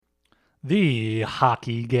The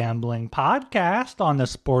Hockey Gambling Podcast on the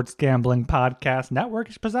Sports Gambling Podcast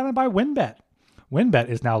Network is presented by WynnBET. WynnBET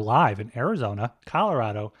is now live in Arizona,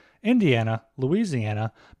 Colorado, Indiana,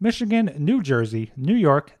 Louisiana, Michigan, New Jersey, New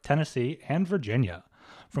York, Tennessee, and Virginia.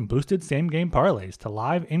 From boosted same-game parlays to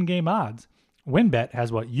live in-game odds, WynnBET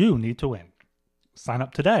has what you need to win. Sign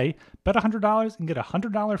up today, bet $100 and get a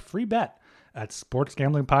 $100 free bet at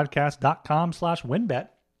sportsgamblingpodcast.com/WynnBET.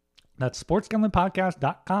 That's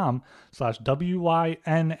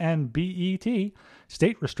sportsgamblingpodcast.com/WYNNBET.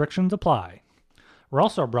 State restrictions apply. We're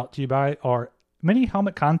also brought to you by our mini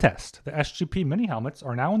helmet contest. The SGP mini helmets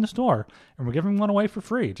are now in the store, and we're giving one away for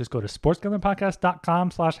free. Just go to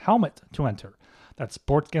sportsgamblingpodcast.com/helmet to enter. That's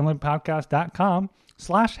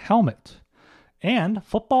sportsgamblingpodcast.com/helmet. And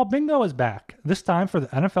football bingo is back, this time for the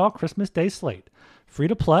NFL Christmas Day slate. Free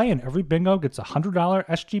to play, and every bingo gets a $100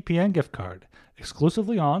 SGPN gift card,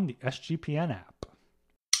 exclusively on the SGPN app.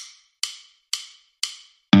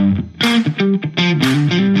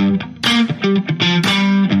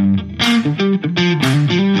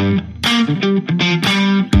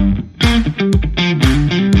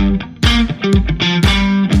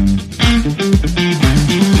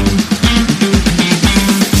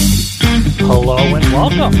 Hello and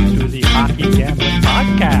welcome to the Hockey Gambling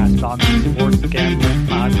Podcast on the Sports Gambling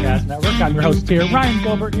Podcast Network. I'm your host here, Ryan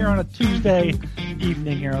Gilbert, here on a Tuesday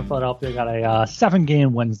evening here in Philadelphia. Got a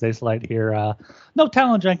 7-game Wednesday slate here. No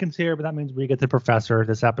Talon Jenkins here, but that means we get the professor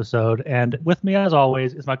this episode. And with me, as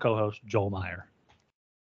always, is my co-host, Joel Meyer.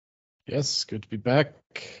 Yes, good to be back,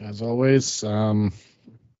 as always. Not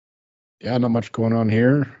much going on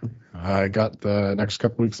here. I got the next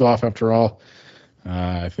couple weeks off after all.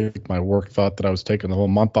 I think my work thought that I was taking the whole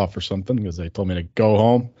month off or something because they told me to go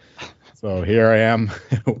home. So here I am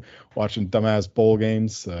watching dumbass bowl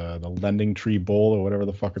games, the Lending Tree Bowl or whatever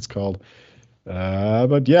the fuck it's called.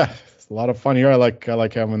 But yeah, it's a lot of fun here. I like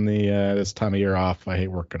having the this time of year off. I hate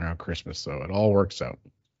working around Christmas, so it all works out.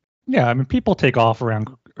 Yeah, I mean, people take off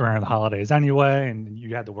around the holidays anyway, and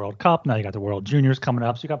you had the World Cup. Now you got the World Juniors coming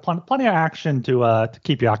up, so you got plenty of action to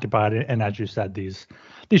keep you occupied. And as you said, these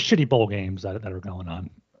shitty bowl games that are going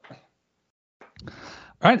on.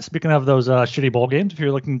 All right, speaking of those shitty bowl games, if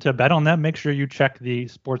you're looking to bet on them, make sure you check the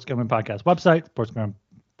Sports Gambling Podcast website,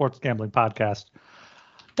 sportsgamblingpodcast.com.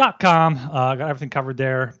 Got everything covered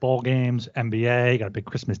there. Bowl games, NBA, got a big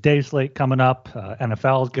Christmas Day slate coming up.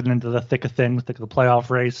 NFL is getting into the thick of things, thick of the playoff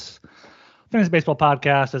race. Fantasy Baseball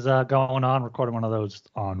Podcast is going on, recording one of those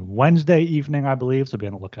on Wednesday evening, I believe, so be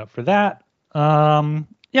on the lookout for that. And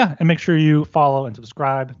make sure you follow and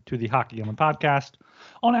subscribe to the Hockey Gambling Podcast.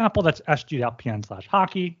 On Apple, that's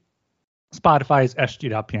sg.pn/hockey. Spotify is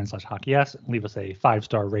sg.pn/hockeys. Leave us a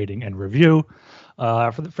 5-star rating and review.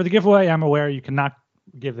 For the giveaway, I'm aware you cannot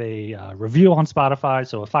give a review on Spotify,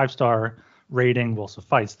 so a 5-star rating will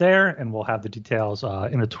suffice there, and we'll have the details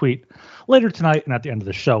in a tweet later tonight and at the end of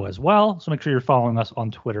the show as well. So make sure you're following us on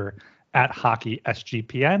Twitter at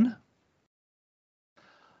HockeySGPN.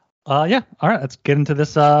 All right, let's get into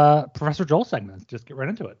this Professor Joel segment. Let's just get right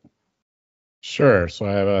into it. Sure. So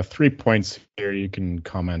I have 3 points here. You can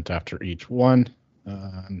comment after each one.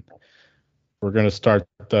 We're going to start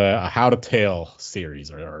the How to Tell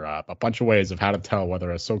series, or a bunch of ways of how to tell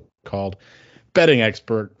whether a so-called betting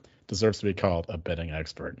expert deserves to be called a betting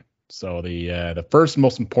expert. So the first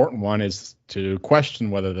most important one is to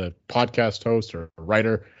question whether the podcast host or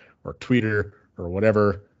writer or tweeter or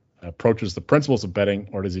whatever approaches the principles of betting,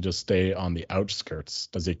 or does he just stay on the outskirts?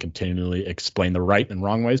 Does he continually explain the right and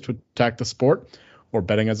wrong ways to attack the sport or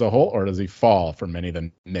betting as a whole, or does he fall for many of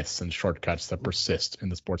the myths and shortcuts that persist in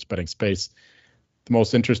the sports betting space? The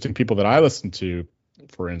most interesting people that I listen to,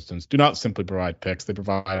 for instance, do not simply provide picks. They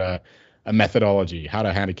provide a methodology, how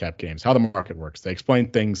to handicap games, how the market works. They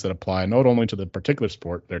explain things that apply not only to the particular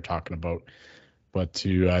sport they're talking about, but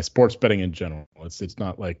to sports betting in general. It's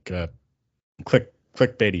not like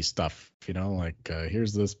clickbaity stuff, like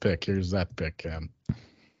here's this pick, here's that pick.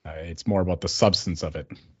 It's more about the substance of it.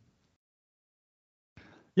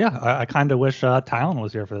 Yeah, I kind of wish Talon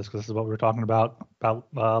was here for this, because this is what we were talking about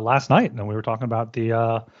last night. And we were talking about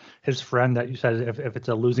his friend that you said if it's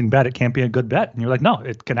a losing bet, it can't be a good bet. And you're like, no,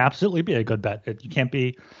 it can absolutely be a good bet. You can't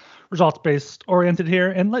be results-based oriented here.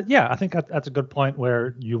 And I think that's a good point,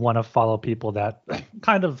 where you want to follow people that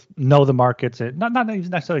kind of know the markets, and not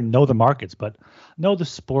necessarily know the markets, but know the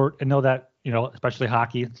sport and know that, especially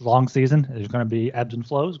hockey, it's a long season. There's going to be ebbs and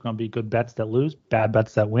flows. There's going to be good bets that lose, bad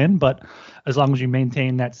bets that win. But as long as you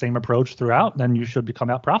maintain that same approach throughout, then you should become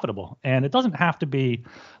out profitable. And it doesn't have to be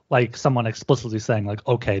like someone explicitly saying like,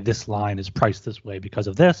 okay, this line is priced this way because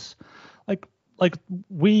of this. Like, like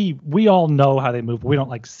we all know how they move. We don't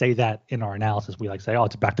like say that in our analysis. We like say, oh,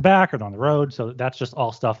 it's back to back or on the road. So that's just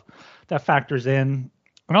all stuff that factors in.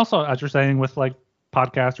 And also, as you're saying, with like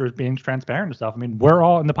podcasters being transparent and stuff, I mean, we're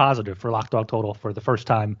all in the positive for Lock Dog Total for the first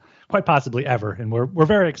time, quite possibly ever, and we're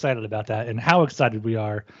very excited about that. And how excited we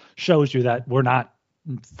are shows you that we're not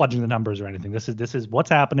fudging the numbers or anything. This is what's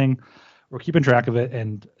happening. We're keeping track of it,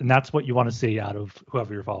 and that's what you want to see out of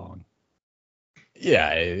whoever you're following.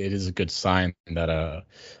 Yeah, it is a good sign that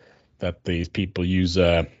that these people use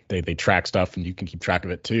they track stuff and you can keep track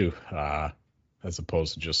of it too, as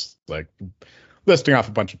opposed to just like listing off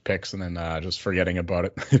a bunch of picks and then just forgetting about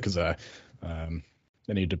it because then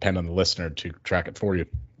you depend on the listener to track it for you.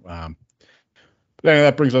 But anyway,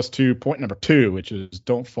 that brings us to point number 2, which is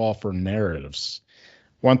don't fall for narratives.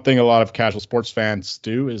 One thing a lot of casual sports fans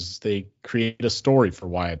do is they create a story for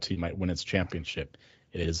why a team might win its championship.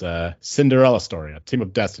 It is a Cinderella story, a team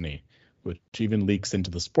of destiny, which even leaks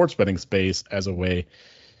into the sports betting space as a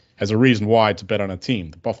reason why to bet on a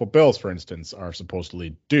team. The Buffalo Bills, for instance, are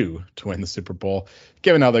supposedly due to win the Super Bowl,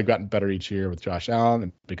 given how they've gotten better each year with Josh Allen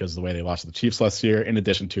and because of the way they lost to the Chiefs last year, in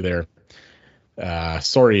addition to their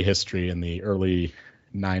sorry history in the early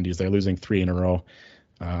 90s. They're losing 3 in a row.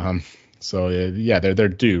 They're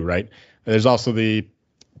due, right? There's also the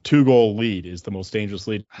 2-goal lead is the most dangerous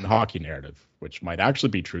lead in hockey narrative, which might actually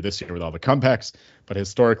be true this year with all the comebacks, but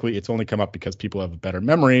historically it's only come up because people have a better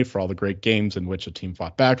memory for all the great games in which a team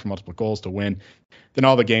fought back for multiple goals to win than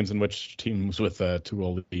all the games in which teams with a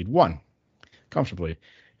 2-goal lead won comfortably.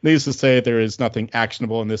 Needless to say, there is nothing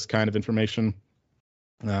actionable in this kind of information,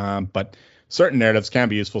 but certain narratives can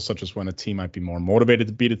be useful, such as when a team might be more motivated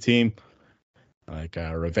to beat a team, like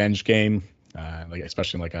a revenge game,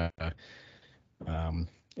 especially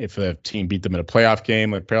if a team beat them in a playoff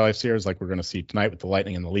game, like playoff series, like we're going to see tonight with the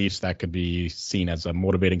Lightning and the Leafs, that could be seen as a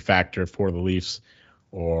motivating factor for the Leafs.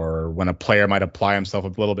 Or when a player might apply himself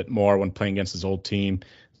a little bit more when playing against his old team,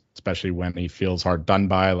 especially when he feels hard done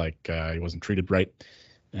by, like he wasn't treated right.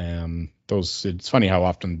 It's funny how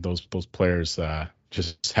often those players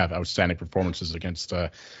just have outstanding performances against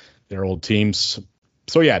their old teams.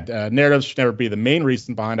 So narratives should never be the main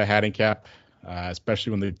reason behind a handicap.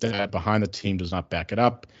 Especially when the data behind the team does not back it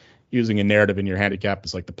up. Using a narrative in your handicap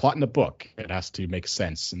is like the plot in a book. It has to make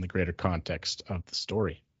sense in the greater context of the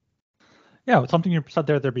story. Yeah, something you said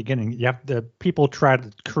there at the beginning. You have the people try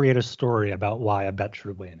to create a story about why a bet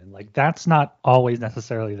should win, and like that's not always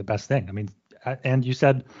necessarily the best thing. I mean, and you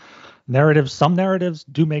said narratives. Some narratives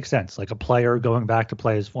do make sense, like a player going back to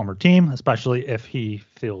play his former team, especially if he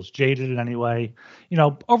feels jaded in any way. You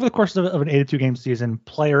know, over the course of an 82-game season,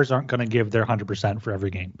 players aren't going to give their 100% for every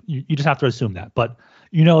game. You just have to assume that. But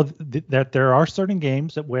you know that there are certain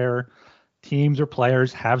games where teams or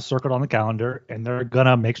players have circled on the calendar, and they're going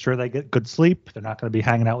to make sure they get good sleep. They're not going to be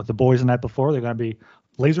hanging out with the boys the night before. They're going to be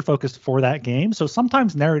laser focused for that game. So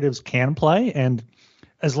sometimes narratives can play, and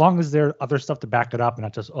as long as there are other stuff to back it up and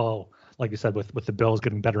not just, like you said, with the Bills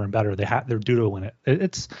getting better and better, they're due to win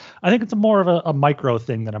it. I think it's more of a micro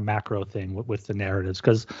thing than a macro thing with the narratives,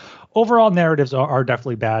 because overall narratives are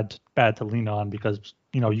definitely bad to lean on, because,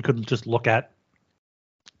 you know, you could just look at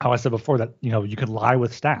how I said before that, you know, you can lie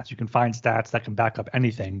with stats. You can find stats that can back up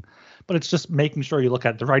anything, but it's just making sure you look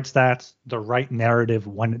at the right stats, the right narrative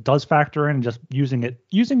when it does factor in, and just using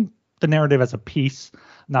the narrative as a piece,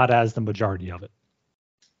 not as the majority of it.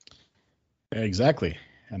 Exactly.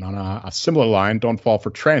 And on a similar line, don't fall for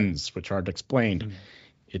trends which aren't explained. Mm-hmm.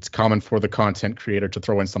 It's common for the content creator to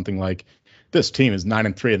throw in something like, this team is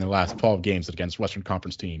 9-3 in their last 12 games against Western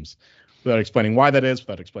Conference teams, without explaining why that is,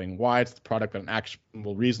 without explaining why it's the product of an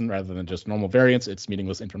actionable reason rather than just normal variance. It's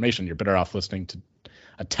meaningless information. You're better off listening to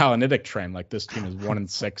a Talmudic trend, like this team is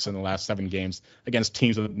 1-6 in the last 7 games against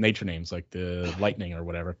teams with nature names like the Lightning or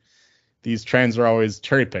whatever. These trends are always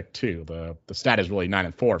cherry picked too. The stat is really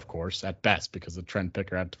 9-4, of course, at best, because the trend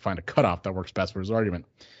picker had to find a cutoff that works best for his argument.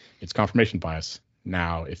 It's confirmation bias.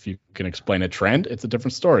 Now, if you can explain a trend, it's a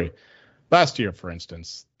different story. Last year, for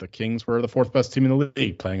instance, the Kings were the 4th best team in the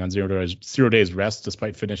league, playing on 0 days rest,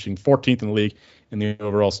 despite finishing 14th in the league in the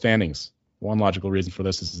overall standings. One logical reason for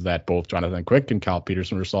this is that both Jonathan Quick and Cal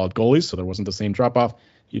Peterson were solid goalies, so there wasn't the same drop-off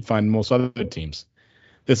you'd find in most other teams.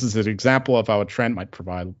 This is an example of how a trend might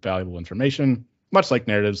provide valuable information. Much like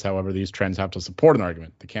narratives, however, these trends have to support an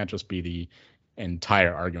argument. They can't just be the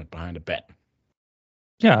entire argument behind a bet.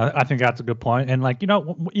 Yeah, I think that's a good point. And like, you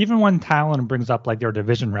know, even when Talon brings up like their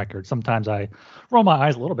division record, sometimes I roll my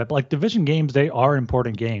eyes a little bit. But like division games, they are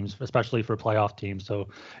important games, especially for playoff teams. So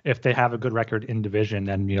if they have a good record in division,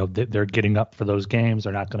 then, you know, they're getting up for those games.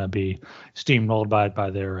 They're not going to be steamrolled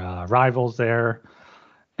by their rivals there.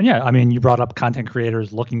 And yeah, I mean, you brought up content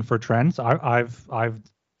creators looking for trends. I've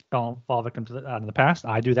fall victim to that in the past.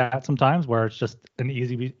 I do that sometimes, where it's just an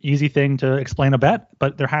easy thing to explain a bet,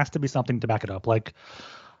 but there has to be something to back it up. Like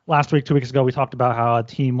last week, 2 weeks ago, we talked about how a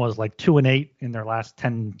team was like 2-8 in their last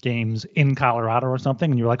 10 games in Colorado or something,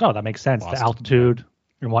 and you're like, oh, that makes sense, the altitude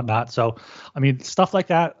and whatnot. So, I mean, stuff like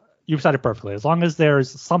that. You've said it perfectly. As long as there's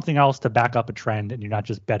something else to back up a trend, and you're not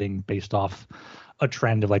just betting based off a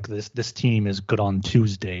trend of like this team is good on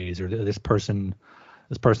Tuesdays, or this person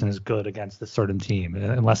is good against this certain team.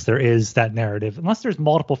 Unless there is that narrative, unless there's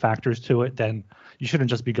multiple factors to it, then you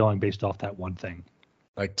shouldn't just be going based off that one thing.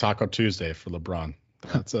 Like Taco Tuesday for LeBron.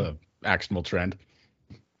 That's a actionable trend.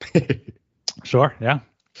 Sure. Yeah.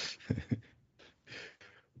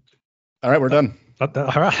 All right, we're done. All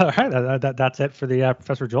right. That's it for the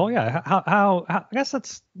Professor Joel. Yeah. How I guess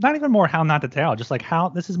that's not even more how not to tell. Just like how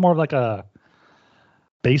this is more of like a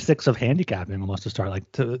basics of handicapping almost to start,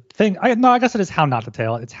 like to think. I guess it is how not to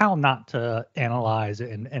tail. It's how not to analyze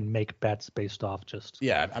and make bets based off just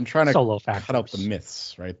I'm trying to solo cut factors. out the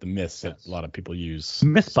myths, right? The myths that a lot of people use.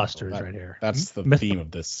 Mythbusters right here. That's the theme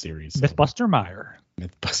of this series. Mythbuster Meyer.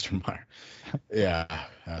 Mythbuster Meyer. Yeah.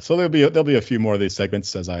 So there'll be a few more of these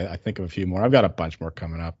segments as I think of a few more. I've got a bunch more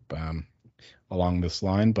coming up along this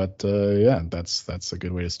line, but that's a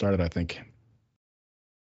good way to start it, I think.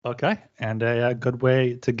 Okay, and a good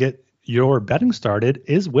way to get your betting started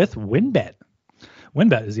is with WynnBET.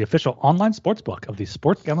 WynnBET is the official online sportsbook of the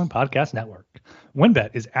Sports Gambling Podcast Network.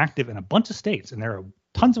 WynnBET is active in a bunch of states, and there are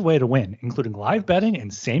tons of ways to win, including live betting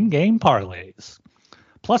and same-game parlays.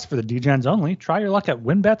 Plus, for the DGens only, try your luck at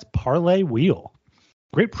WynnBET's Parlay Wheel.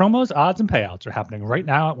 Great promos, odds, and payouts are happening right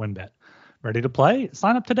now at WynnBET. Ready to play?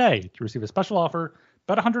 Sign up today to receive a special offer.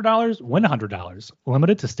 Bet $100, win $100.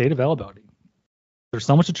 Limited to state availability. There's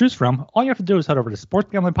so much to choose from. All you have to do is head over to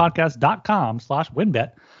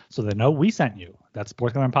sportsgamblingpodcast.com/WynnBET so they know we sent you. That's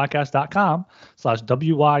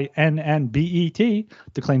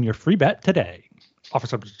sportsgamblingpodcast.com/WYNNBET to claim your free bet today. Offer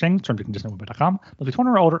subject to change, terms and conditions at WynnBET.com. Must be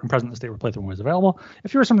 21 or older and present in the state where playthrough is available.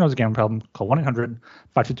 If you or someone knows a gambling problem, call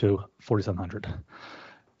 1-800-522-4700.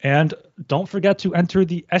 And don't forget to enter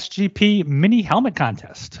the SGP mini helmet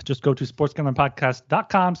contest. Just go to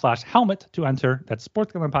sportsgamblingpodcast.com/helmet to enter. That's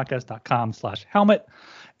sportsgamblingpodcast.com/helmet.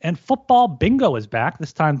 And football bingo is back,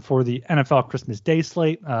 this time for the NFL Christmas Day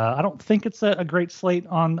slate. I don't think it's a great slate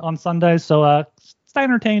on Sundays, so stay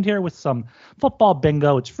entertained here with some football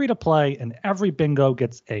bingo. It's free to play, and every bingo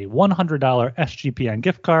gets a $100 SGPN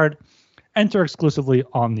gift card. Enter exclusively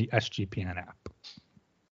on the SGPN app.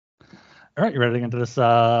 All right, you ready to get into this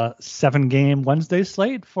 7-game Wednesday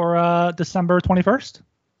slate for December 21st?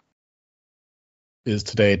 Is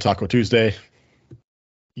today Taco Tuesday?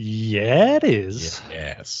 Yeah, it is.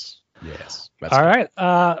 Yes. All right,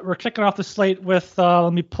 we're kicking off the slate with,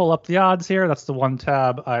 let me pull up the odds here. That's the one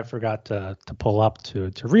tab I forgot to pull up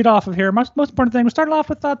to read off of here. Most important thing, we're starting off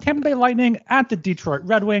with Tampa Bay Lightning at the Detroit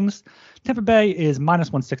Red Wings. Tampa Bay is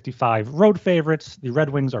 -165 road favorites. The Red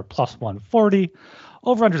Wings are +140.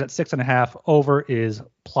 Over-unders at 6.5. Over is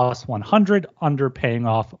 +100. Under paying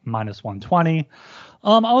off -120.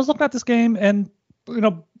 I was looking at this game, and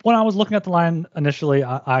when I was looking at the line initially,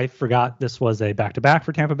 I forgot this was a back-to-back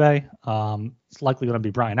for Tampa Bay. It's likely going to be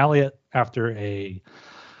Brian Elliott after a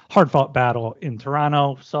hard-fought battle in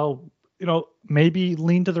Toronto. So, maybe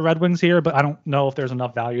lean to the Red Wings here, but I don't know if there's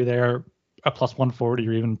enough value there. A +140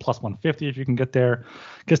 or even +150 if you can get there,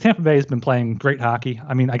 because Tampa Bay has been playing great hockey.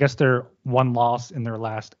 I mean, I guess their one loss in their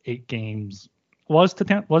last 8 games was to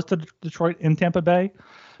Detroit in Tampa Bay,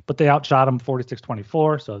 but they outshot them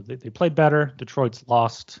 46-24, so they played better. Detroit's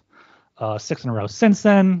lost 6 in a row since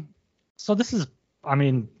then. So this is, I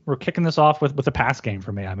mean, we're kicking this off with a pass game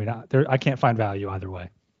for me. I mean, I can't find value either way.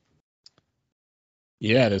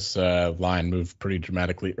 Yeah, this line moved pretty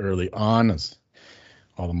dramatically early on as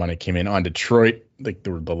all the money came in on Detroit. Like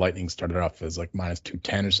the Lightning started off as like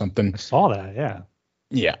 -210 or something. I saw that, yeah.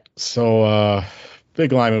 Yeah. So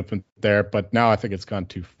big line movement there, but now I think it's gone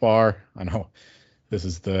too far. I know this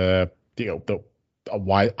is the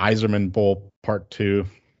Yzerman Bowl Part 2.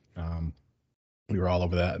 We were all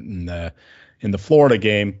over that in the Florida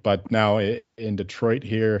game, but now in Detroit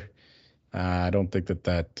here, I don't think that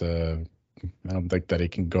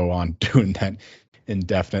it can go on doing that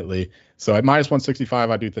indefinitely. So at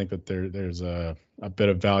 -165, I do think that there's a bit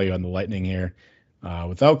of value on the Lightning here.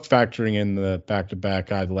 Without factoring in the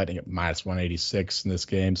back-to-back, I had the Lightning at -186 in this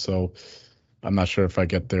game. So I'm not sure if I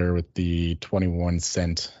get there with the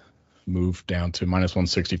 21-cent move down to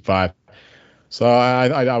 -165. So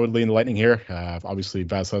I would lean the Lightning here. Obviously,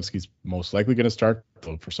 Vasilevsky's most likely going to start,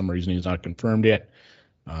 though for some reason he's not confirmed yet.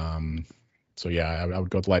 So yeah, I would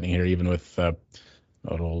go with Lightning here, even with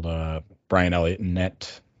old Brian Elliott in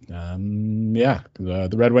net. The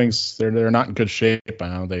Red Wings, they're not in good shape. I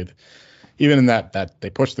know they even in that they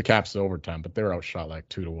pushed the Caps to overtime, but they were outshot like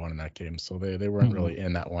 2-1 in that game, so they weren't really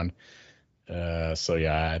in that one.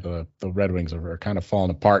 The Red Wings are kind of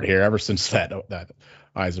falling apart here ever since that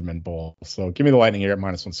Yzerman Bowl. So give me the Lightning here at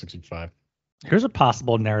 -165. Here's a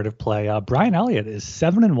possible narrative play. Brian Elliott is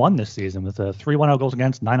 7-1 this season with a 3.10 goals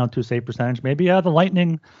against, 902 save percentage. Maybe the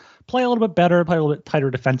Lightning play a little bit better, play a little bit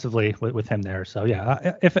tighter defensively with him there. So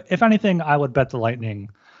yeah, if anything, I would bet the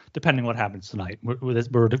Lightning, depending what happens tonight.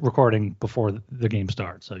 We're recording before the game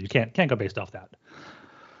starts, so you can't go based off that.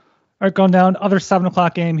 All right, going down, other 7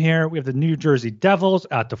 o'clock game here. We have the New Jersey Devils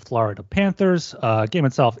at the Florida Panthers. Game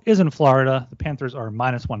itself is in Florida. The Panthers are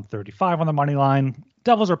 -135 on the money line.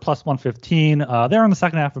 Devils are +115. They're in the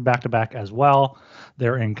second half of back-to-back as well.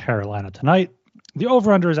 They're in Carolina tonight. The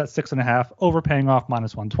over-under is at 6.5. Over paying off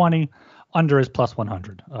 -120. Under is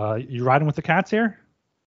 +100. You riding with the Cats here?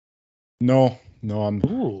 No, I'm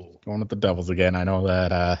going with the Devils again. I know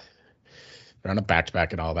that they're on a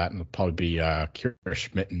back-to-back and all that, and it'll probably be Kira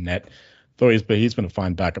Schmidt in net. Though he's been a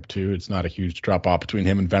fine backup too. It's not a huge drop-off between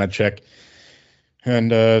him and Vanacek.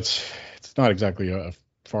 And it's not exactly a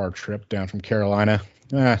far trip down from Carolina,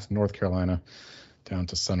 North Carolina, down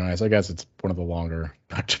to Sunrise. I guess it's one of the longer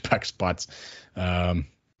back-to-back spots.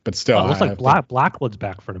 But still, it looks like Blackwood's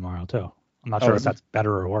back for tomorrow too. I'm not sure if that's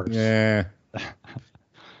better or worse. Yeah,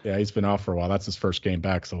 yeah, he's been off for a while. That's his first game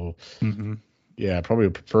back, so yeah, probably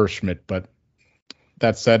would prefer Schmidt. But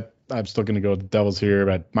that said, I'm still going to go with the Devils here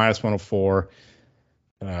at -104.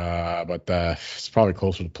 But it's probably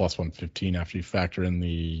closer to +115 after you factor in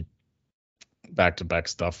the back-to-back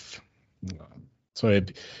stuff. I'm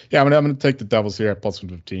going to take the Devils here at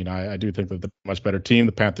 +115. I do think that they're a much better team.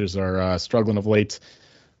 The Panthers are struggling of late.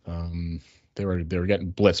 They were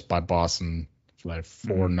getting blitzed by Boston like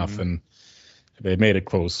 4-0. They made it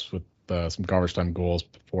close with some garbage time goals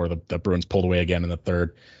before the Bruins pulled away again in the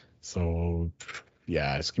third. So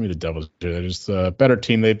yeah, just give me the Devils. They're just a better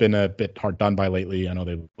team. They've been a bit hard done by lately. I know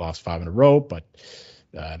they lost 5 in a row, but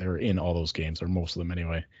they were in all those games, or most of them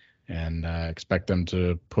anyway. And expect them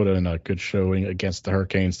to put in a good showing against the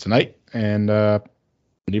Hurricanes tonight, and an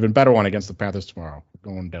even better one against the Panthers tomorrow.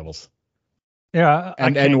 Going Devils. Yeah,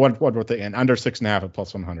 and one more thing, and under 6.5 at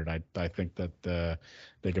 +100. I think that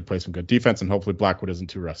they could play some good defense, and hopefully Blackwood isn't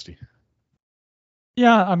too rusty.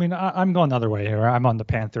 Yeah, I mean, I'm going the other way here. I'm on the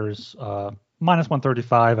Panthers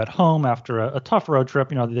 -135 at home after a tough road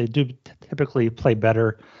trip. You know, they do typically play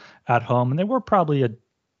better at home, and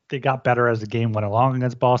they got better as the game went along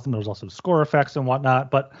against Boston. There was also score effects and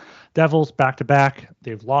whatnot. But Devils back-to-back,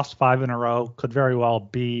 they've lost 5 in a row. Could very well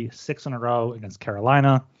be 6 in a row against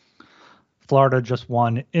Carolina. Florida just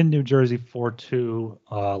won in New Jersey 4-2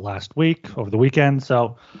 last week, over the weekend.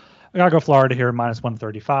 So I got to go Florida here,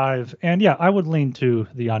 -135. And yeah, I would lean to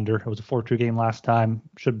the under. It was a 4-2 game last time.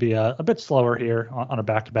 Should be a bit slower here on a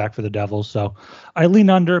back-to-back for the Devils. So I lean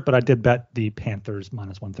under, but I did bet the Panthers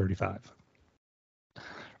 -135.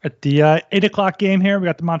 At the 8 o'clock game here, we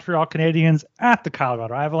got the Montreal Canadiens at the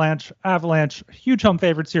Colorado Avalanche. Avalanche, huge home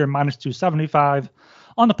favorites here, -275.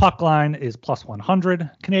 On the puck line is +100.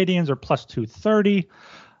 Canadiens are +230.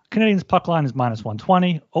 Canadiens puck line is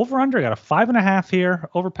 -120. Over under, got a 5.5 here.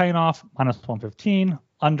 Over paying off, -115.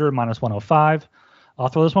 Under, -105. I'll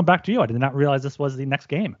throw this one back to you. I did not realize this was the next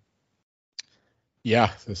game.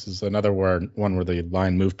 Yeah, this is another one where the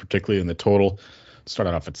line moved, particularly in the total.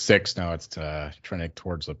 Started off at 6. Now it's trending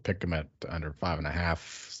towards a pick 'em at under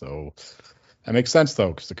 5.5. So that makes sense, though,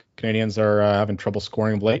 because the Canadiens are having trouble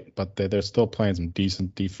scoring of late, but they're still playing some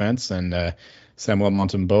decent defense. And Samuel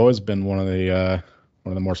Montembeault has been one of the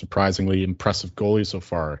more surprisingly impressive goalies so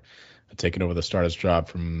far, taking over the starter's job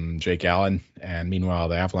from Jake Allen. And meanwhile,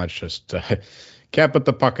 the Avalanche just can't put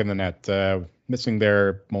the puck in the net, missing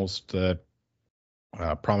their most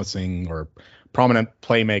promising or prominent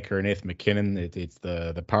playmaker, Nathan McKinnon. It's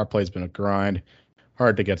the power play's been a grind,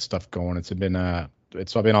 hard to get stuff going. It's been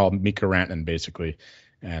all Mikko Rantanen basically,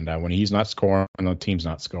 and when he's not scoring, the team's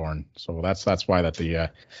not scoring. So that's why that the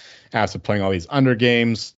Avs are playing all these under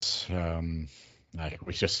games.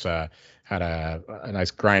 We just had a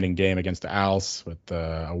nice grinding game against the Als with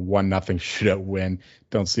a 1-0 shootout win.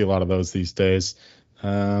 Don't see a lot of those these days.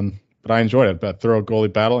 But I enjoyed it. But thorough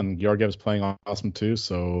goalie battle, and Georgiev's playing awesome too.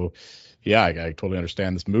 So yeah, I totally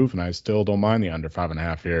understand this move, and I still don't mind the under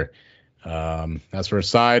 5.5 here. As for a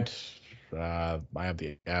side, I have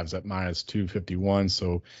the Avs at -251,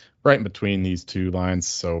 so right in between these two lines.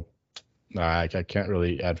 So I can't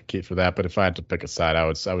really advocate for that, but if I had to pick a side, I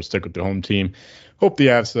would stick with the home team. Hope the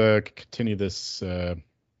Avs continue this. I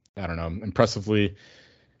don't know, impressive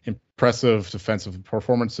defensive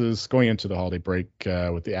performances going into the holiday break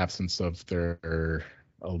with the absence of their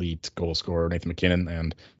elite goal scorer Nathan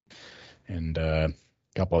MacKinnon and a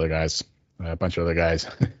couple other guys, a bunch of other guys,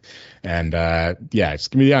 and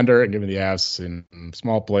just give me the under and give me the Avs in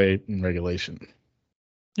small play in regulation.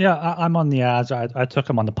 Yeah, I'm on the Avs. I took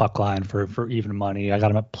them on the puck line for even money. I got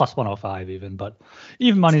them at plus 105 even, but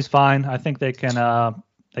even money's fine. I think they can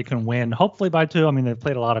win, hopefully by 2. I mean, they've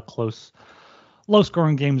played a lot of close,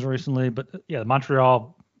 low-scoring games recently, but yeah,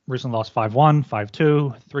 Montreal recently lost 5-1,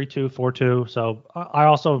 5-2, 3-2, 4-2. So I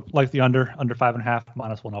also like the under 5.5,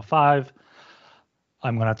 minus 105.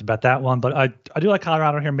 I'm going to have to bet that one, but I do like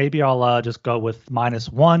Colorado here. Maybe I'll just go with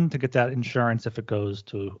 -1 to get that insurance if it goes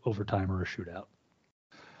to overtime or a shootout.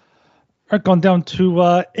 All right, going down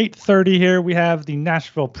to 8:30 here, we have the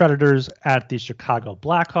Nashville Predators at the Chicago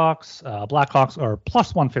Blackhawks. Blackhawks are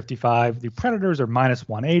plus 155. The Predators are minus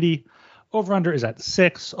 180. Over-under is at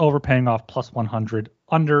 6. Over paying off plus 100.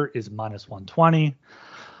 Under is minus 120.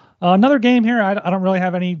 Another game here I don't really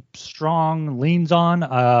have any strong leans on.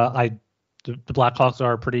 The Blackhawks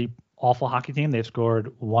are a pretty awful hockey team. They've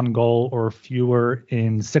scored 1 goal or fewer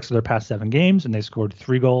in 6 of their past 7 games, and they scored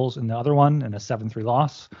 3 goals in the other one in a 7-3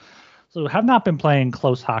 loss. So have not been playing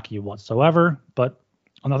close hockey whatsoever. But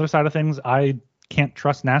on the other side of things, I can't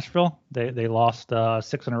trust Nashville. They lost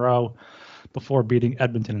 6 in a row before beating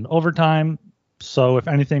Edmonton in overtime. So if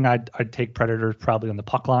anything, I'd take Predators probably on the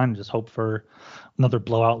puck line and just hope for another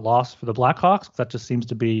blowout loss for the Blackhawks. That just seems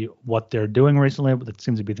to be what they're doing recently. But it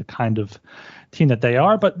seems to be the kind of team that they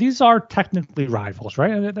are. But these are technically rivals,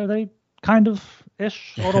 right? Are they kind of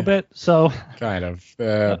ish a little bit? So kind of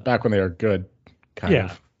back when they were good. Kind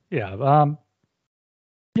of. Yeah.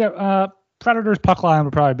 Predators puck line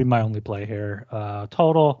would probably be my only play here.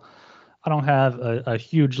 Total, I don't have a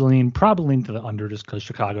huge lean. Probably lean to the under just because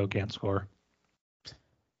Chicago can't score.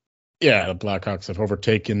 Yeah, the Blackhawks have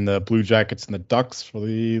overtaken the Blue Jackets and the Ducks for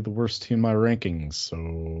the worst team in my rankings.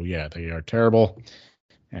 So yeah, they are terrible,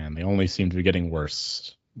 and they only seem to be getting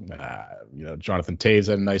worse. Jonathan Toews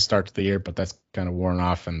had a nice start to the year, but that's kind of worn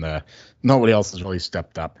off, and nobody else has really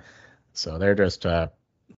stepped up. So they're just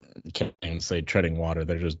you can't even say treading water.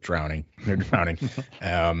 They're just drowning. They're drowning.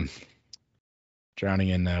 Drowning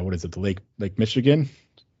in what is it? The Lake Michigan?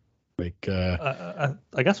 I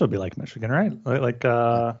guess it would be Lake Michigan, right?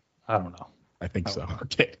 I don't know. I think so.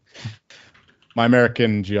 Okay. My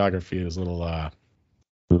American geography is a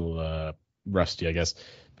little rusty, I guess.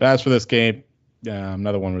 But as for this game,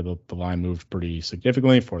 another one where the line moved pretty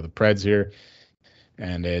significantly for the Preds here.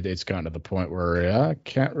 And it's gotten to the point where I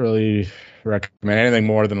can't really recommend anything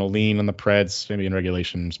more than a lean on the Preds, maybe in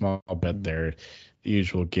regulation, small bet there, the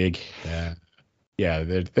usual gig.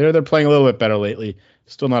 They're playing a little bit better lately.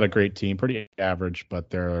 Still not a great team, pretty average, but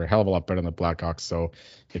they're a hell of a lot better than the Blackhawks. So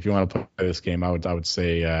if you want to play this game, I would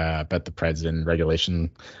say bet the Preds in regulation.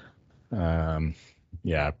 Can't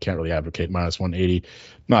really advocate minus 180.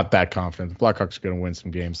 Not that confident. The Blackhawks are going to win some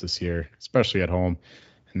games this year, especially at home.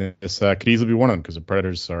 And this could easily be one of them because the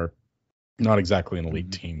Predators are not exactly an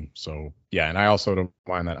elite team. So, yeah, and I also don't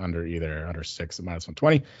mind that under 6 at minus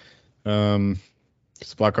 120. Because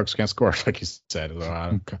the Blackhawks can't score, like you said. So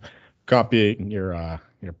I'm copying your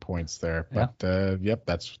points there. But,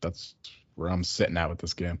 that's where I'm sitting at with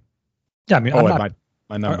this game. Yeah, I mean,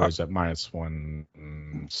 my number is at minus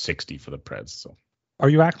 160 for the Preds. So. Are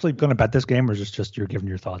you actually going to bet this game, or is it just you're giving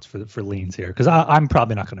your thoughts for leans here? Because I'm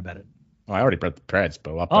probably not going to bet it. Well, I already bet the Preds,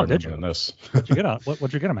 but I'll probably bet on this. What'd you get on?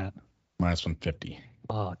 What'd you get them at? Minus 150.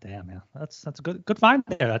 Oh, damn, yeah. That's a good find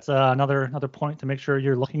there. That's another point to make sure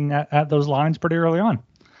you're looking at those lines pretty early on. All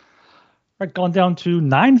right, going down to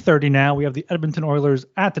 9:30 now. We have the Edmonton Oilers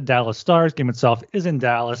at the Dallas Stars. Game itself is in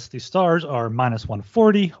Dallas. The Stars are minus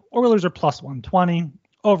 140. Oilers are plus 120.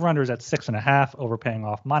 Over-under is at 6.5. Over paying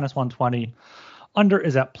off minus 120. Under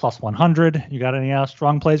is at plus 100. You got any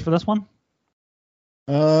strong plays for this one?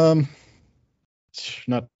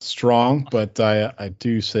 Not strong, but I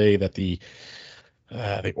do say that the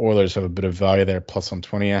Oilers have a bit of value there, plus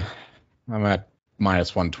 120. I'm at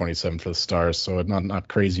minus 127 for the Stars, so not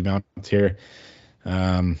crazy amounts here.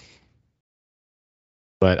 But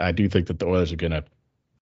I do think that the Oilers are gonna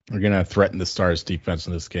threaten the Stars' defense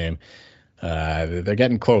in this game. They're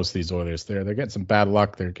getting close. These Oilers, they're getting some bad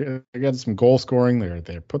luck. They're getting some goal scoring.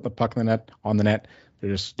 They're putting the puck on the net.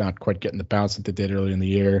 They're just not quite getting the bounce that they did early in the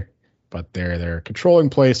year. But they're controlling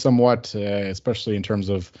play somewhat, especially in terms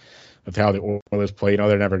of how the Oilers play.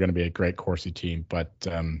 They're never going to be a great Corsi team, but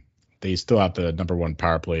they still have the number one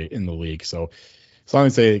power play in the league. So as long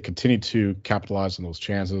as they continue to capitalize on those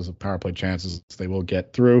chances, power play chances, they will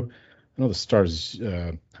get through. I know the Stars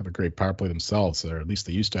have a great power play themselves, or at least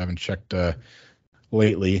they used to. I haven't checked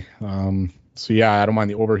lately. So yeah, I don't mind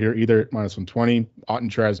the over here either at -120.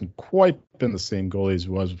 Ottinger hasn't quite been the same goalie as he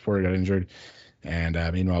was before he got injured. And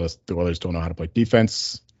meanwhile, the Oilers don't know how to play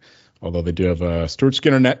defense. Although they do have Stuart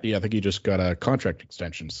Skinner net. Yeah, I think he just got a contract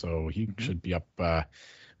extension, so he should be up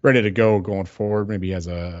ready to go going forward. Maybe he has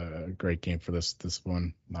a great game for this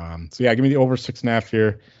one. So yeah, give me the over 6.5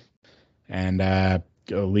 here, and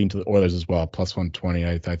lean to the Oilers as well,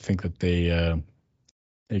 +120. I think that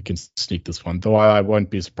they can sneak this one, though I wouldn't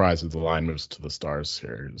be surprised if the line moves to the Stars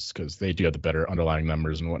here, because they do have the better underlying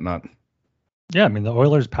numbers and whatnot. Yeah, I mean, the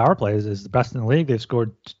Oilers' power play is the best in the league. They've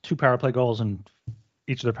scored 2 power play goals in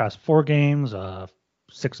each of their past 4 games,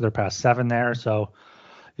 6 of their past 7 there. So,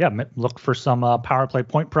 yeah, look for some power play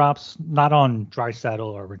point props, not on Draisaitl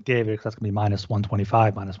or McDavid, because that's going to be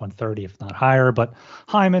 -125, -130, if not higher. But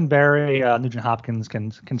Hyman, Barry, Nugent Hopkins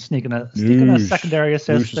can sneak in a secondary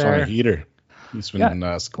assist there. On a heater. He's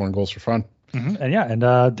been scoring goals for fun. Mm-hmm.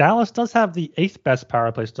 And Dallas does have the 8th best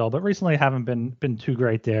power play still, but recently haven't been too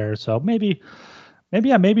great there. So maybe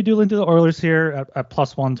do into the Oilers here at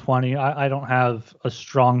 +120. I don't have a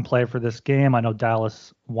strong play for this game. I know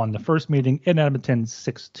Dallas won the first meeting in Edmonton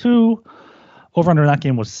 6-2. Over under in that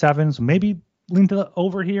game was 7, so maybe lean to the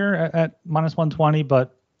over here at -120.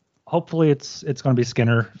 But hopefully it's going to be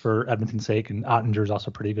Skinner for Edmonton's sake, and Ottinger is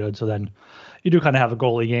also pretty good. So then you do kind of have a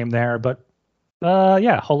goalie game there. But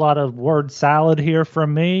a whole lot of word salad here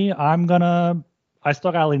from me. I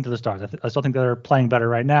still got to lean to the Stars. I still think they're playing better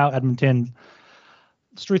right now. Edmonton,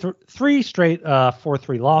 3 straight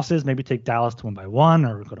 4-3 losses. Maybe take Dallas to win by 1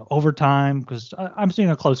 or go to overtime, because I'm seeing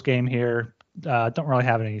a close game here. Don't really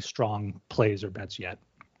have any strong plays or bets yet.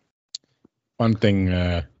 One thing,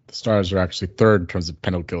 the Stars are actually 3rd in terms of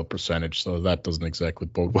penalty kill percentage, so that doesn't exactly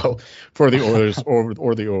bode well for the Oilers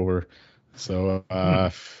or the over. So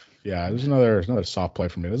yeah, there's another soft play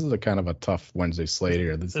for me. This is a kind of a tough Wednesday slate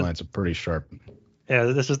here. These lines are pretty sharp. Yeah,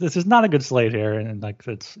 this is not a good slate here, and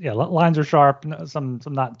lines are sharp. Some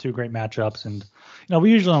not too great matchups, and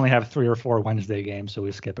we usually only have 3 or 4 Wednesday games, so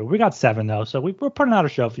we skip it. We got 7 though, so we're putting out a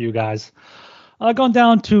show for you guys. Going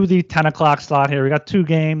down to the 10 o'clock slot here, we got 2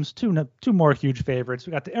 games, two more huge favorites.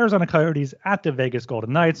 We got the Arizona Coyotes at the Vegas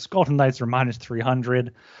Golden Knights. Golden Knights are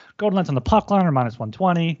 -300. Golden Knights on the puck line are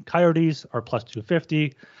 -120. Coyotes are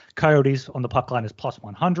 +250. Coyotes on the puck line is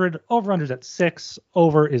 +100. Over-under's at 6.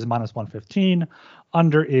 Over is -115.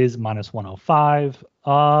 Under is -105.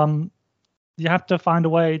 You have to find a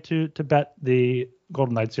way to bet the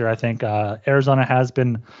Golden Knights here, I think. Arizona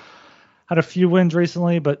had a few wins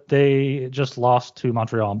recently, but they just lost to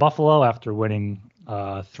Montreal and Buffalo after winning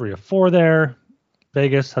 3 of 4 there.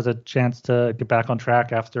 Vegas has a chance to get back on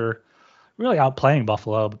track after really outplaying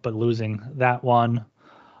Buffalo, but losing that one.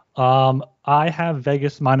 I have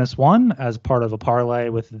Vegas -1 as part of a parlay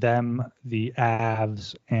with them, the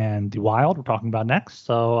Avs, and the Wild we're talking about next.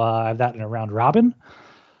 So I have that in a round robin.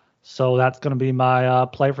 So that's going to be my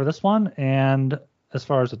play for this one. And as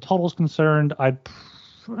far as the total is concerned,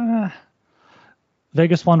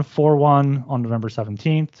 Vegas won 4-1 on November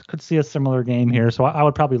 17th. Could see a similar game here. So I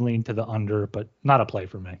would probably lean to the under, but not a play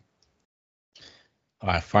for me.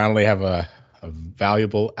 I finally have a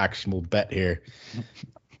valuable, actionable bet here.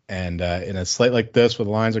 And in a slate like this, where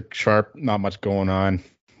the lines are sharp, not much going on,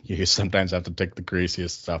 you sometimes have to take the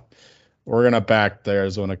greasiest stuff. We're going to back the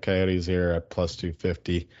Arizona Coyotes here at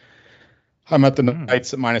 +250. I'm at the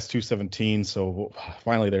Knights at -217, so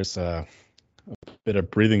finally there's a bit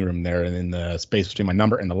of breathing room there and in the space between my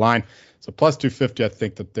number and the line. So +250, I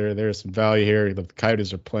think that there's some value here. The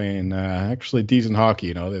Coyotes are playing actually decent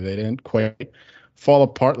hockey. They didn't quite fall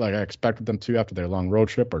apart like I expected them to after their long road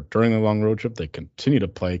trip or during the long road trip. They continue to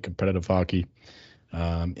play competitive hockey.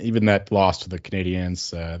 Even that loss to the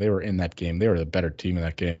Canadiens, they were in that game. They were the better team in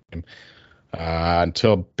that game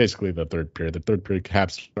until basically the third period. The third period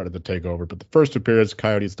Caps started to take over, but the first 2 periods,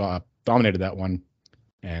 Coyotes dominated that one,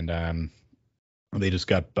 and they just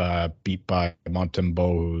got beat by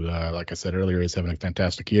Montembeault, who, like I said earlier, is having a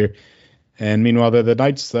fantastic year. And meanwhile, the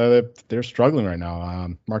Knights, they're struggling right now.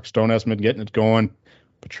 Mark Stone hasn't been getting it going.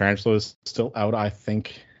 Pietrangelo is still out, I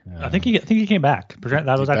think. I think he came back.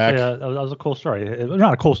 That was actually that was a cool story.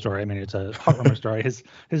 Not a cool story. I mean, it's a heartwarming story.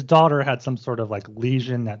 His daughter had some sort of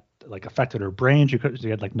lesion that affected her brain. She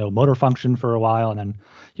had no motor function for a while, and then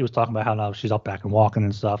he was talking about how now she's up back and walking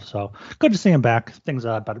and stuff. So good to see him back. Things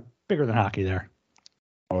about bigger than hockey there.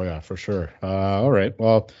 Oh yeah, for sure. All right.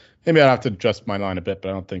 Well, maybe I'll have to adjust my line a bit, but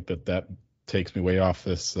I don't think that takes me way off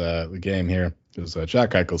this the game here because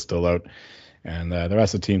Jack Eichel's still out, and the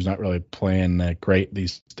rest of the team's not really playing great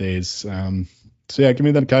these days. So yeah, give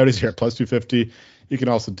me the Coyotes here at plus 250. You can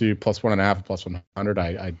also do plus 1.5, plus 100.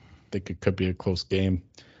 I think it could be a close game.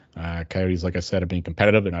 Coyotes, like I said, are being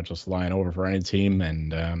competitive. They're not just lying over for any team,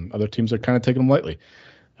 and other teams are kind of taking them lightly.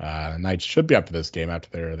 Knights should be up to this game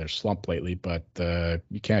after their slump lately, but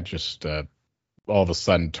you can't just all of a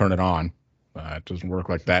sudden turn it on. It doesn't work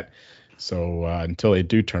like that. So until they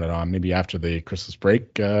do turn it on, maybe after the Christmas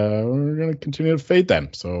break, we're going to continue to fade them.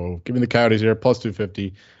 So give me the Coyotes here, plus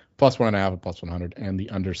 250, plus 1.5 at plus 100, and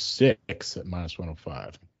the under 6 at minus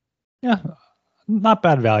 105. Yeah, not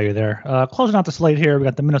bad value there. Closing out the slate here, we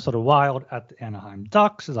got the Minnesota Wild at the Anaheim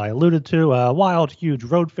Ducks, as I alluded to. Wild, huge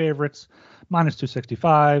road favorites, minus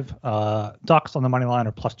 265. Ducks on the money line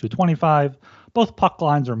are plus 225. Both puck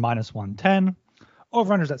lines are minus 110.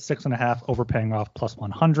 Over-unders at 6.5, overpaying off plus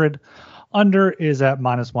 100. Under is at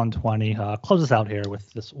minus 120. Close us out here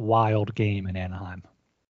with this Wild game in Anaheim.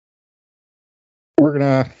 We're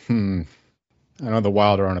gonna. I know the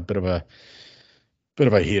Wild are on a bit of a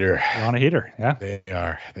heater. They're on a heater, yeah. They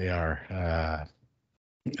are.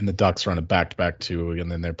 And the Ducks are on a back-to-back too, and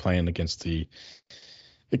then they're playing against the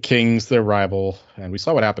Kings, their rival. And we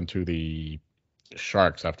saw what happened to the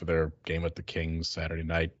Sharks after their game with the Kings Saturday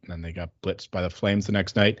night, and then they got blitzed by the Flames the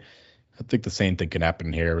next night. I think the same thing can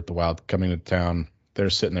happen here with the Wild coming to town. They're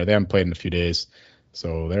sitting there. They haven't played in a few days,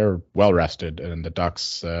 so they're well rested. And the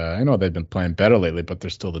Ducks, I know they've been playing better lately, but they're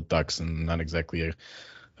still the Ducks and not exactly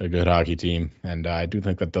a good hockey team. And I do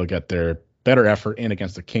think that they'll get their better effort in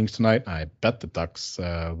against the Kings tonight. I bet the Ducks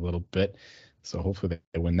a little bit. So hopefully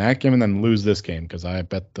they win that game and then lose this game, because I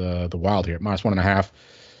bet the Wild here at minus 1.5.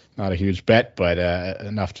 Not a huge bet, but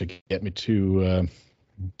enough to get me to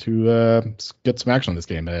get some action on this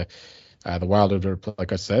game. The Wild are,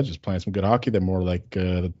 like I said, just playing some good hockey. They're more like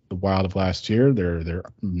the Wild of last year. Their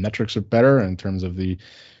metrics are better in terms of the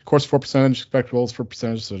course for percentage, expected goals for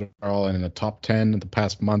percentage. So they're all in the top 10 in the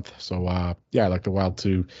past month. So I like the Wild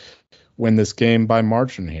to win this game by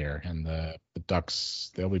margin here. And the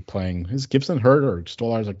Ducks, they'll be playing. Is Gibson hurt or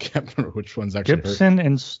Stolarz? I can't remember which one's actually hurt. Gibson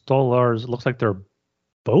and Stolarz, it looks like they're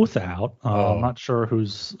both out. I'm not sure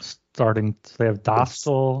who's starting. They have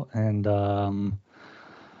Dostal and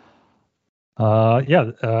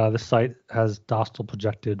the site has Dostal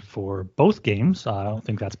projected for both games. I don't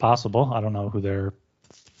think that's possible. I don't know who their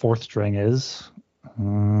fourth string is.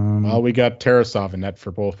 Well, we got Tarasov in net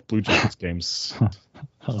for both Blue Jackets games.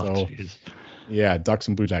 Yeah, Ducks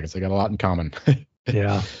and Blue Jackets, they got a lot in common.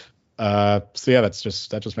 Yeah. That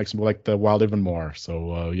just makes them like the Wild even more.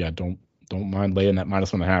 So don't mind laying that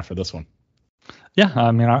minus 1.5 for this one. Yeah,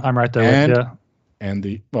 I mean, I'm right there with you.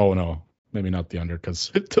 And maybe not the under,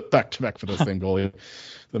 because it took back-to-back for the same goalie.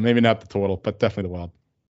 So maybe not the total, but definitely the Wild.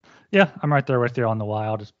 Yeah, I'm right there with you on the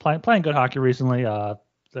Wild. Just playing good hockey recently.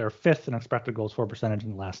 They're fifth in expected goals for percentage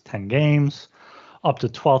in the last 10 games, up to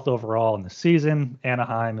 12th overall in the season.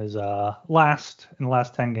 Anaheim is last in the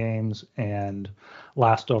last 10 games and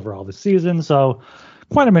last overall this season. So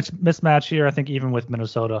quite a mismatch here. I think even with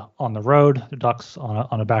Minnesota on the road, the Ducks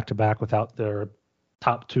on a back-to-back without their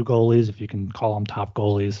top two goalies, if you can call them top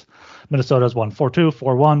goalies. Minnesota's won 4-2,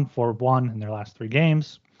 4-1, 4-1 in their last three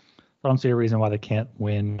games. I don't see a reason why they can't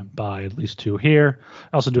win by at least two here.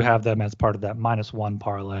 I also do have them as part of that -1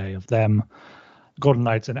 parlay of them, Golden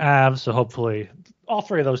Knights and Avs. So hopefully all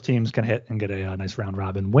three of those teams can hit and get a nice round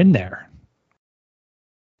robin win there.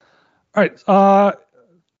 All right.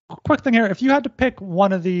 Quick thing here. If you had to pick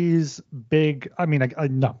one of these big,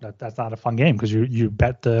 no, that's not a fun game because you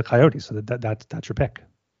bet the Coyotes, so that's your pick.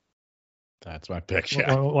 That's my pick.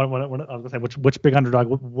 Yeah. I was gonna say, which big underdog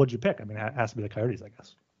would you pick? I mean, it has to be the Coyotes, I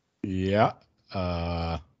guess. Yeah.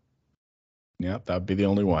 That would be the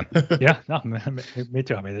only one. Yeah. No, me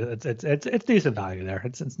too. I mean, it's decent value there.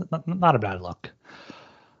 It's not a bad look.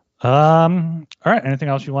 All right. Anything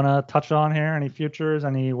else you want to touch on here? Any futures?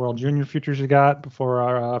 Any World Junior futures you got before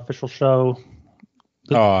our official show?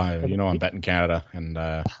 I'm betting Canada, and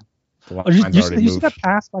the you line's already see moved. that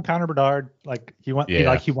pass by Connor Bedard? Like he went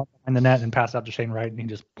behind the net and passed out to Shane Wright, and he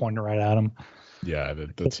just pointed right at him. Yeah,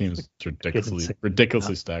 the team's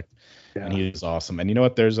ridiculously stacked, yeah. And he's awesome. And you know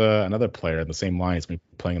what? There's another player in the same line. He's been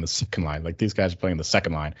playing in the second line. Like these guys are playing in the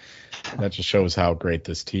second line. That just shows how great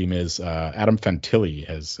this team is. Adam Fantilli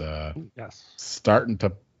has starting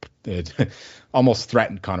to almost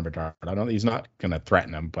threaten Connor Bedard. He's not going to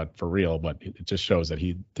threaten him, but for real. But it just shows that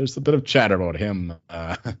there's a bit of chatter about him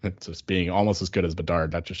just being almost as good as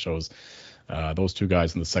Bedard. That just shows those two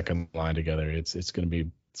guys in the second line together. It's going to be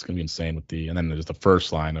insane and then there's the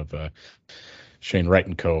first line of Shane Wright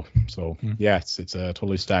and co. So yeah, it's a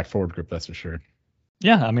totally stacked forward group, that's for sure.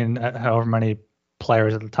 Yeah, I mean, however many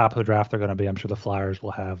players at the top of the draft are going to be, I'm sure the Flyers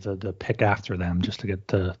will have the pick after them just to get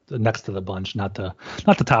to next to the bunch, not the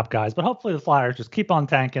top guys. But hopefully the Flyers just keep on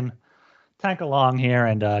tank along here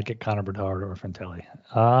and get Connor Bedard or Fantilli.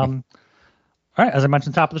 All right, as I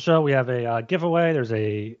mentioned, top of the show, we have a giveaway. There's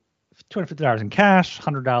a $250 in cash,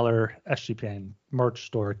 $100 SGPN merch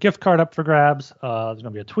store gift card up for grabs. There's going to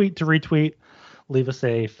be a tweet to retweet. Leave us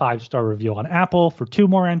a 5-star review on Apple for 2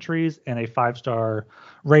 more entries and a 5-star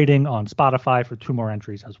rating on Spotify for 2 more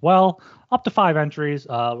entries as well. Up to 5 entries.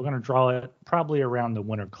 We're going to draw it probably around the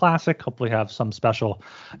Winter Classic. Hopefully have some special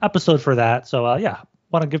episode for that. So,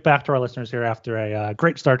 want to give back to our listeners here after a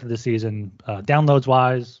great start to the season,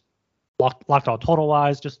 downloads-wise, locked out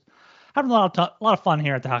total-wise, just having a lot of fun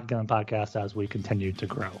here at the Hockey Gambling Podcast as we continue to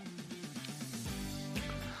grow.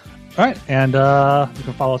 All right, and you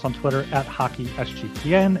can follow us on Twitter at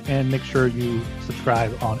HockeySGPN, and make sure you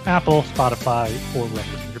subscribe on Apple, Spotify, or wherever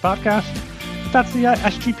you listen to your podcast. That's the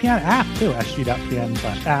SGPN app, too,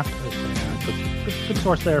 sg.pn/app. It's a good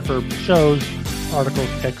source there for shows, articles,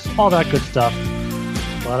 picks, all that good stuff.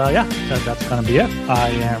 But that's going to be it. I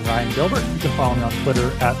am Ryan Gilbert. You can follow me on Twitter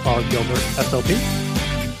at rgilbertsop.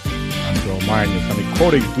 I'm Joe Myers. I'm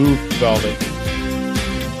quoting Blue Velvet.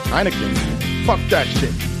 Heineken. Fuck that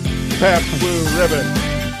shit. Pabst Blue Ribbon.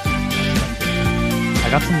 I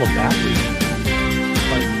got some Labatt.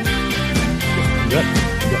 Good.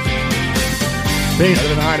 Better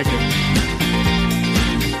than Heineken.